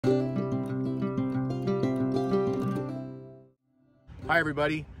Hi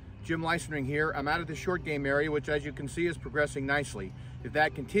everybody, Jim Leisenring here. I'm out of the short game area, which as you can see is progressing nicely. If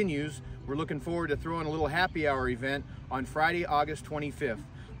that continues, we're looking forward to throwing a little happy hour event on Friday, August 25th.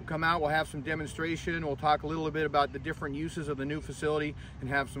 We'll come out, we'll have some demonstration, we'll talk a little bit about the different uses of the new facility and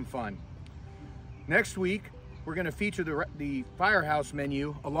have some fun. Next week, we're going to feature the Firehouse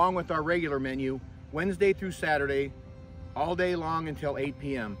menu along with our regular menu Wednesday through Saturday, all day long until 8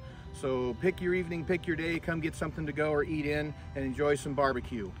 p.m. So pick your evening, pick your day, come get something to go or eat in and enjoy some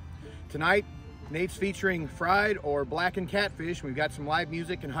barbecue. Tonight, Nate's featuring fried or blackened catfish. We've got some live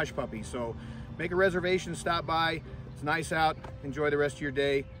music and hush puppies. So make a reservation, stop by. It's nice out. Enjoy the rest of your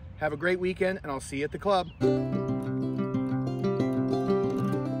day. Have a great weekend, and I'll see you at the club.